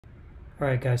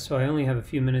Alright guys, so I only have a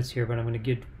few minutes here, but I'm going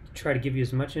to try to give you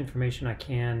as much information I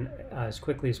can as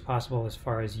quickly as possible as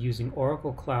far as using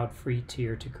Oracle Cloud Free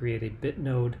Tier to create a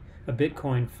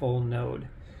Bitcoin full node.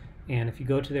 And if you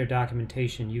go to their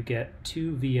documentation, you get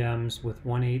 2 VMs with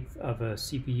 1/8 of a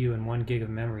CPU and 1 gig of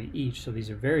memory each. So these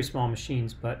are very small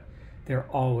machines, but they're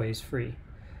always free.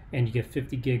 And you get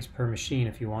 50 gigs per machine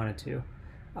if you wanted to.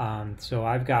 So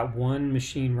I've got one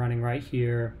machine running right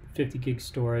here, 50 gig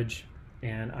storage,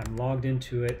 and I'm logged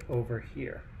into it over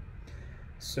here.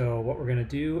 So what we're going to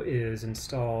do is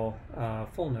install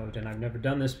full node, and I've never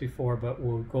done this before, but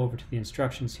we'll go over to the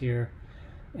instructions here,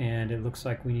 and it looks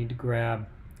like we need to grab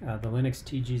the Linux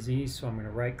TGZ. So I'm going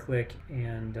to right click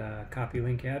and copy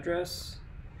link address,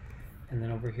 and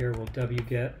then over here we'll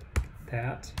wget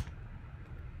that.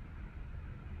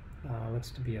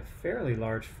 Looks to be a fairly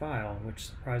large file, which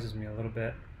surprises me a little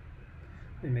bit.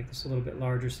 Let me make this a little bit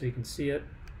larger so you can see it.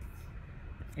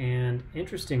 And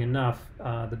interesting enough,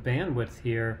 the bandwidth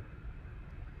here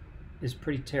is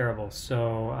pretty terrible.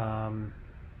 So I'm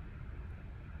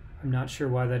not sure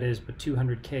why that is, but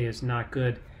 200K is not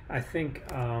good. I think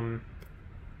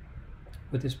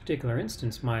with this particular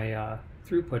instance, my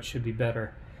throughput should be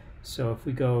better. So if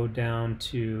we go down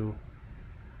to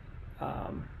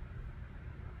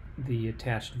the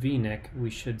attached VNIC, we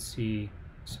should see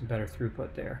some better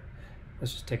throughput there.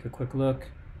 Let's just take a quick look.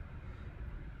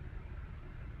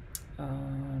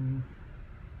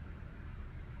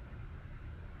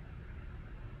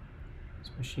 This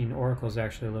machine Oracle is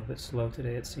actually a little bit slow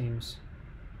today, it seems.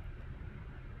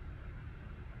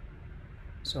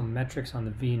 So metrics on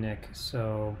the VNIC.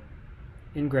 So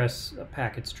ingress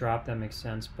packets drop, that makes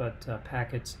sense, but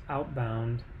packets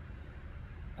outbound,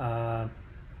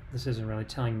 this isn't really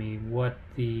telling me what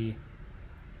the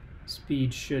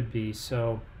speed should be.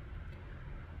 So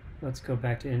let's go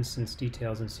back to instance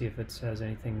details and see if it says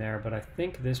anything there. But I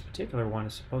think this particular one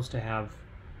is supposed to have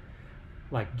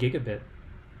like gigabit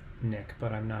NIC,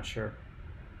 but I'm not sure.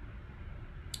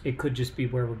 It could just be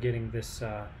where we're getting this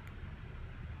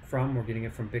from. We're getting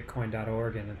it from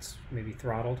bitcoin.org and it's maybe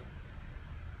throttled.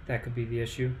 That could be the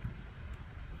issue.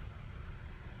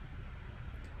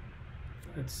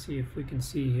 Let's see if we can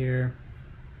see here.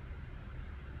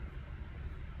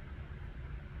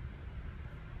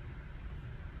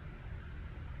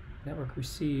 Network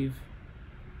receive.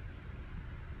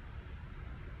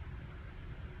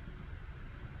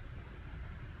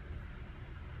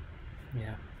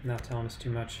 Yeah, not telling us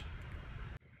too much.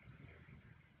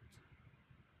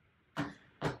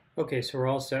 Okay, so we're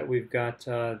all set. We've got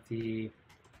the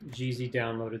GZ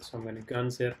downloaded, so I'm going to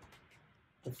gunzip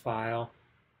the file.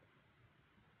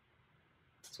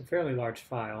 It's a fairly large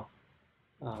file.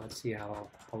 Let's see how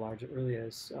large it really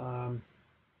is.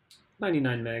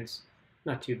 99 megs,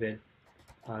 not too big.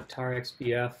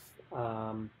 TarXBF,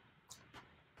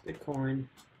 Bitcoin,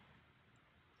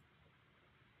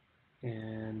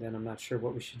 and then I'm not sure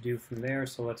what we should do from there,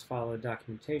 so let's follow the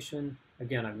documentation.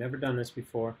 Again, I've never done this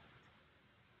before,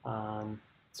 so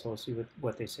we'll see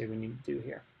what they say we need to do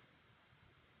here.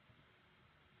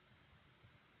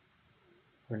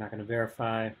 We're not going to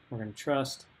verify, we're going to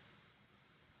trust.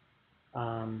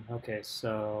 Okay,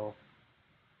 so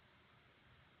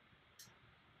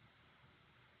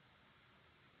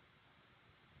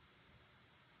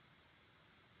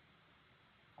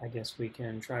I guess we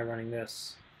can try running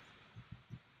this.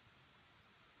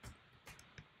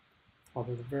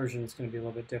 Although the version is going to be a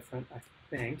little bit different, I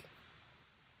think.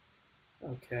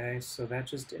 Okay, so that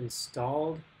just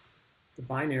installed the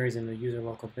binaries in the user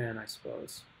local bin, I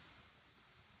suppose.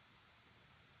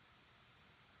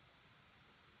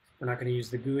 We're not going to use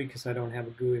the GUI because I don't have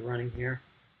a GUI running here.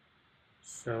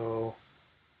 So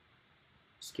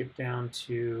skip down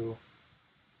to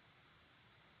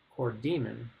Core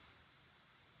Daemon.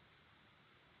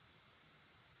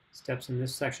 Steps in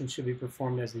this section should be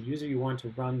performed as the user you want to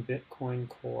run Bitcoin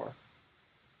Core.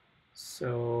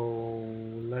 So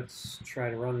let's try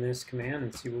to run this command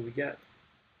and see what we get.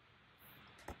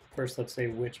 First, let's say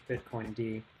which Bitcoin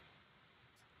D.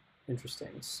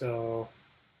 Interesting. So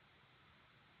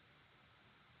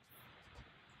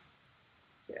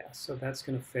yeah, so that's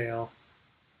going to fail.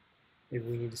 Maybe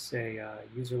we need to say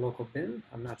user local bin.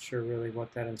 I'm not sure really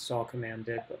what that install command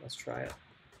did, but let's try it.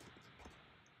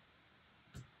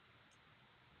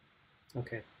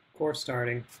 Okay, core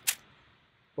starting,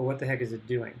 but what the heck is it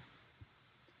doing?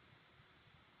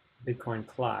 Bitcoin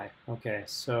CLI. Okay,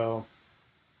 so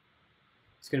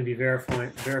it's going to be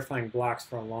verifying blocks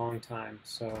for a long time.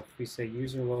 So if we say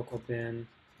user local bin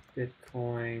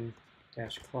Bitcoin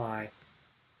 -CLI,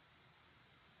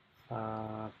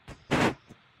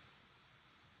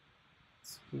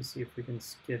 Let me see if we can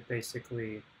get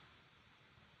basically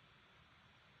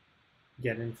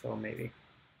get info maybe.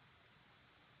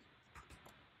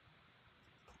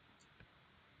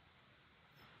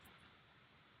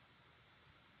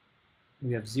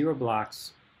 We have 0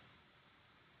 blocks.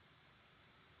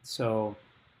 So,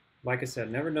 like I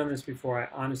said, never done this before. I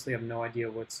honestly have no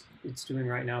idea what it's doing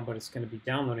right now, but it's going to be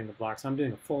downloading the blocks. I'm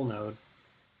doing a full node,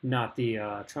 not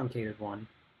the truncated one.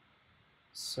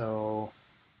 So,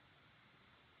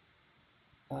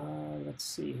 let's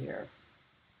see here.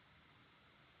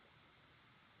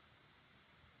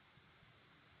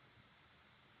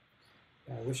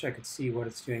 I wish I could see what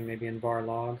it's doing maybe in var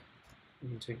log.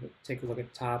 You can take a look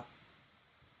at the top.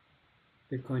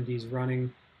 Bitcoin D is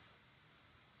running,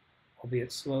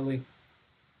 albeit slowly.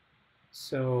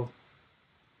 So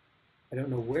I don't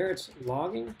know where it's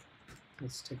logging.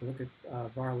 Let's take a look at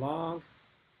var log.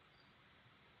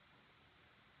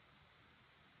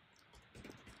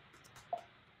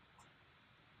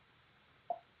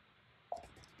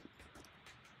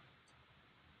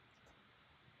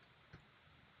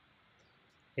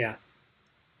 Yeah,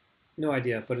 no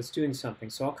idea, but it's doing something.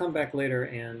 So I'll come back later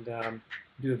and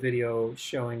do a video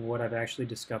showing what I've actually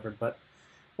discovered. But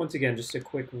once again, just a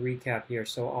quick recap here.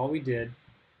 So all we did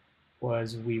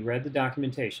was we read the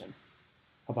documentation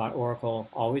about Oracle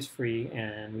Always Free,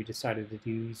 and we decided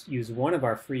to use one of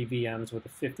our free VMs with a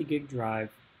 50 gig drive,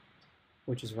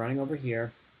 which is running over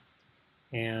here,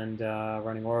 and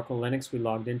running Oracle Linux. We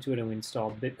logged into it and we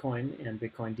installed Bitcoin, and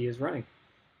Bitcoin D is running.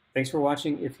 Thanks for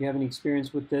watching. If you have any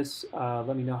experience with this,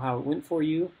 let me know how it went for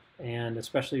you, and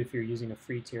especially if you're using a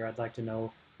free tier, I'd like to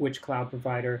know which cloud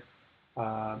provider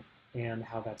and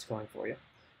how that's going for you.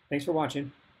 Thanks for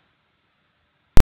watching.